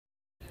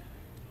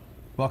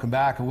Welcome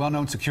back. A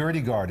well-known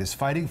security guard is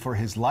fighting for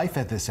his life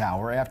at this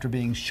hour after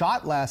being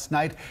shot last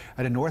night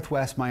at a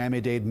Northwest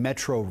Miami-Dade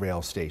Metro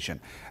rail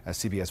station. As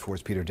CBS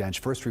 4's Peter Dench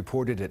first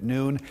reported at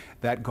noon,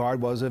 that guard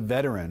was a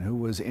veteran who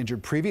was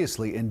injured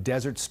previously in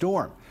Desert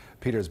Storm.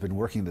 Peter has been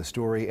working the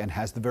story and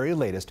has the very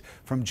latest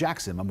from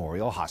Jackson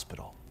Memorial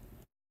Hospital.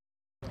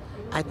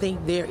 I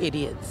think they're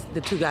idiots,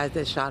 the two guys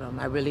that shot him.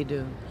 I really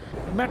do.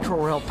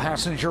 Metro Rail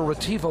passenger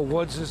Retiva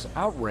Woods is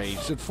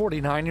outraged at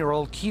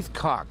 49-year-old Keith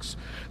Cox,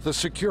 the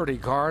security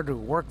guard who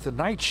worked the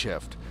night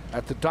shift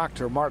at the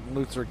Dr. Martin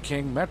Luther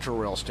King Metro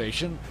Rail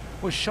station,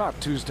 was shot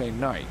Tuesday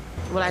night.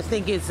 Well, I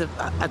think it's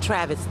a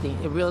travesty,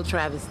 a real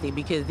travesty,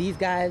 because these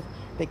guys,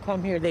 they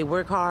come here, they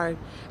work hard,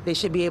 they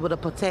should be able to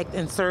protect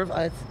and serve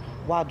us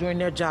while doing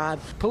their job.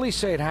 Police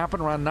say it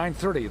happened around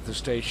 9:30 at the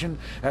station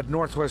at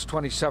Northwest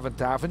 27th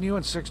Avenue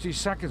and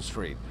 62nd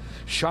Street.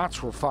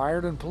 Shots were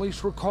fired and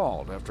police were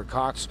called after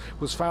Cox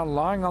was found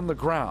lying on the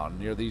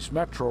ground near these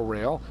Metro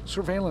Rail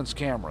surveillance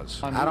cameras.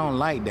 I don't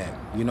like that.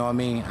 You know what I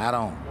mean? I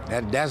don't.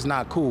 That's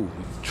not cool.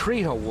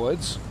 Retiva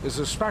Woods is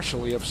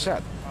especially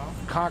upset.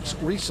 Cox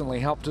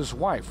recently helped his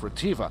wife,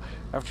 Retiva,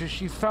 after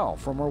she fell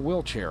from her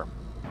wheelchair.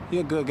 He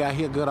a good guy,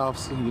 he a good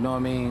officer, you know what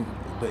I mean?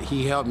 But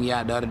he helped me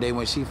out the other day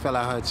when she fell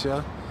out her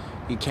chair.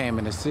 He came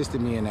and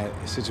assisted me in that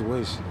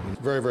situation.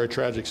 Very, very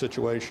tragic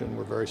situation.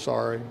 We're very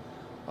sorry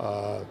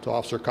to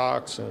Officer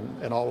Cox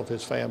and all of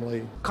his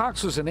family.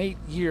 Cox was an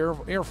 8-year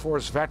Air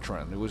Force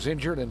veteran who was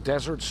injured in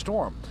Desert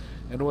Storm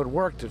and who had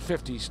worked at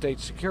 50 State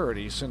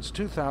Security since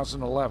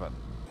 2011.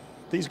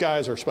 These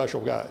guys are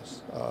special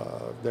guys.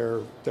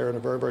 They're in a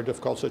very, very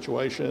difficult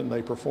situation.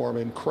 They perform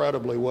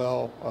incredibly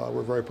well.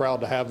 We're very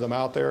proud to have them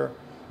out there.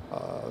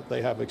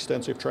 They have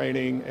extensive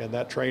training, and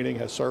that training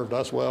has served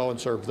us well and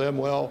served them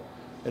well.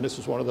 And this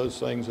is one of those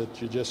things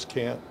that you just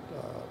can't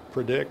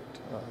predict,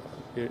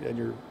 and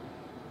you're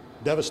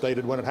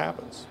devastated when it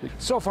happens.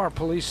 So far,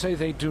 police say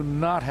they do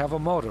not have a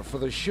motive for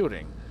the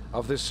shooting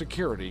of this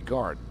security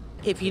guard.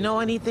 If you know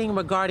anything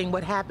regarding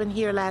what happened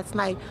here last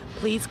night,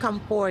 please come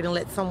forward and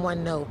let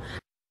someone know.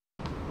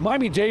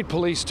 Miami-Dade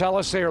police tell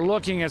us they are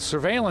looking at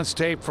surveillance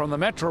tape from the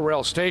Metro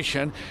Rail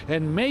station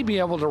and may be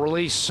able to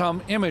release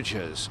some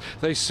images.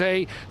 They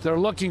say they're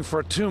looking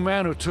for two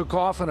men who took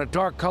off in a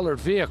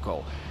dark-colored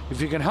vehicle. If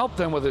you can help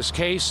them with this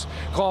case,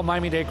 call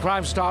Miami-Dade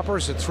Crime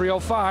Stoppers at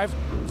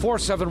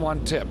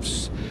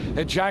 305-471-TIPS.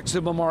 At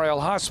Jackson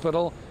Memorial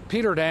Hospital,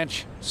 Peter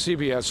Dench,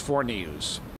 CBS 4 News.